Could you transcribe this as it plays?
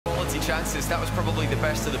chances. That was probably the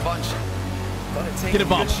best of the bunch. Get a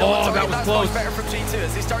bump. Oh, that was close. Better from G2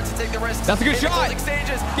 as they start to take the risks. That's a good shot.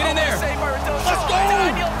 Get in there. Let's go.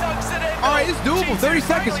 All right, it's doable. 30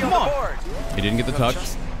 seconds. Come on. He didn't get the touch.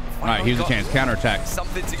 All right, here's a chance. Counterattack.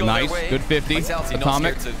 Nice. Good 50.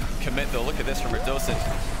 Atomic. To commit though. Look at this from Redosin.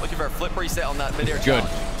 Looking for a flip reset on that mid-air. Good.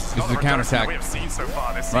 This is a counterattack.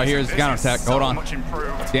 Right here is the counterattack. Hold on.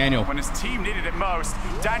 Daniel. When his team needed it most,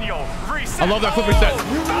 Daniel reset. I love that flip reset.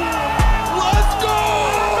 Let's go!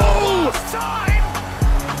 Time!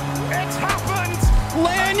 It's happened!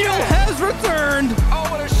 Daniel has returned! Oh,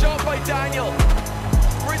 what a shot by Daniel.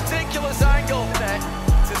 Ridiculous angle there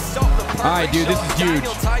to stop the perfect All right, dude, this is huge.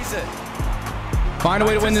 Daniel ties it. Find a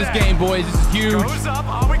way to win this game, boys. This is huge. Goes up.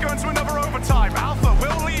 Are we going to another overtime? Alpha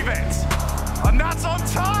will leave it. And that's on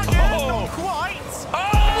target. Oh. Not quite.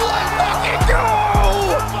 Oh, let's fucking go!